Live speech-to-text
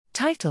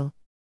Title: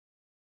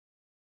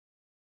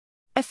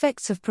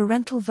 Effects of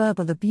Parental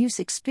Verbal Abuse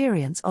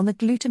Experience on the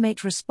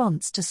Glutamate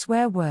Response to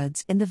Swear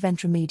Words in the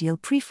Ventromedial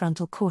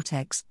Prefrontal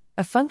Cortex,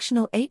 a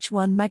Functional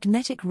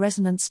H1-magnetic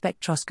Resonance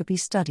Spectroscopy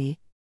Study.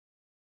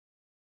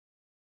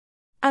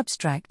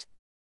 Abstract: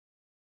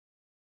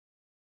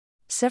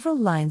 Several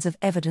lines of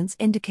evidence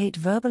indicate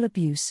verbal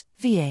abuse,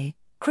 VA,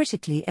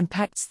 critically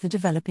impacts the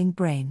developing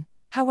brain.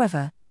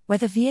 However,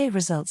 whether VA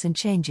results in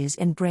changes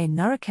in brain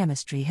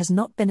neurochemistry has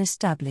not been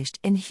established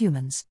in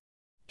humans.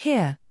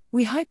 Here,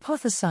 we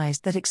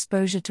hypothesized that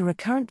exposure to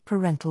recurrent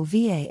parental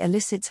VA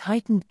elicits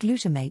heightened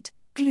glutamate,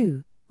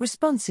 GLU,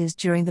 responses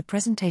during the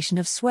presentation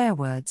of swear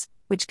words,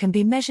 which can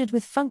be measured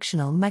with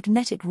functional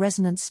magnetic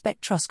resonance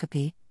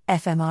spectroscopy,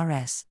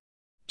 fMRS.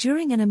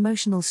 During an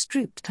emotional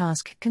Stroop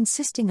task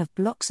consisting of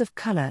blocks of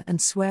color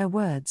and swear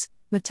words,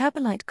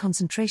 metabolite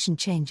concentration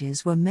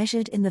changes were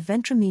measured in the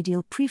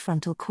ventromedial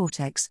prefrontal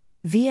cortex,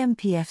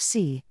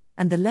 VMPFC,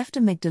 and the left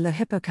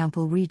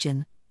amygdalo-hippocampal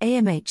region,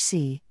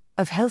 AMHC,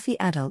 of healthy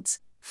adults,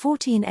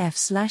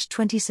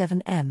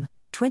 14F/27M,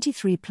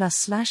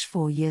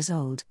 23+/4 years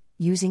old,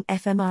 using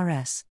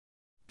fMRS.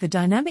 The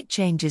dynamic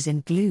changes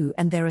in GLU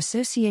and their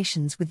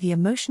associations with the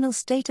emotional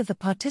state of the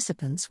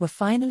participants were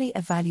finally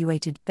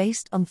evaluated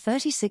based on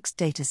 36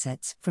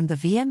 datasets from the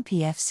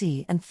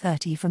VMPFC and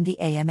 30 from the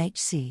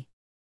AMHC.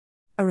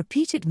 A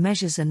repeated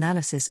measures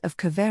analysis of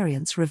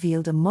covariance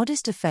revealed a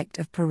modest effect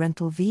of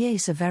parental VA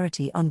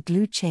severity on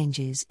GLU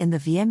changes in the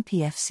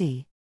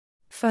VMPFC.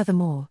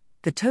 Furthermore,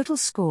 the total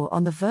score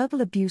on the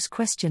Verbal Abuse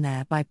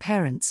Questionnaire by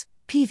Parents,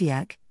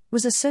 PVAC,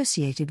 was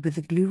associated with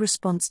the GLU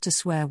response to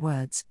swear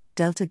words,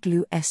 delta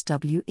GLU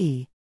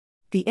SWE.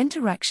 The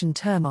interaction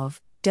term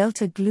of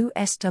delta GLU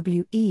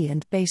SWE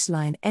and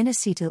baseline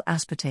N-acetyl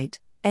aspartate,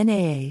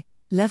 NAA,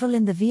 level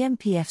in the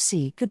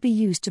VMPFC could be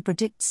used to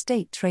predict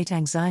state trait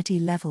anxiety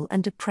level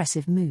and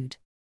depressive mood.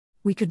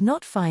 We could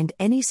not find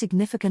any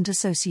significant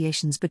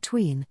associations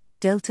between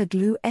delta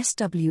GLU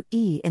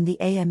SWE in the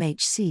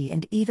AMHC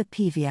and either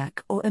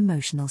PVAC or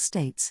emotional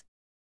states.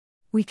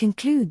 We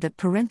conclude that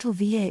parental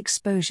VA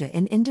exposure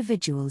in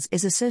individuals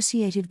is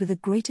associated with a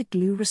greater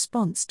GLU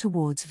response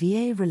towards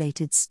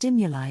VA-related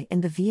stimuli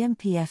in the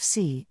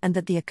VMPFC and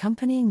that the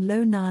accompanying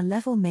low NAA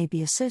level may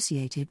be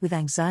associated with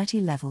anxiety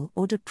level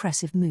or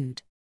depressive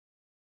mood.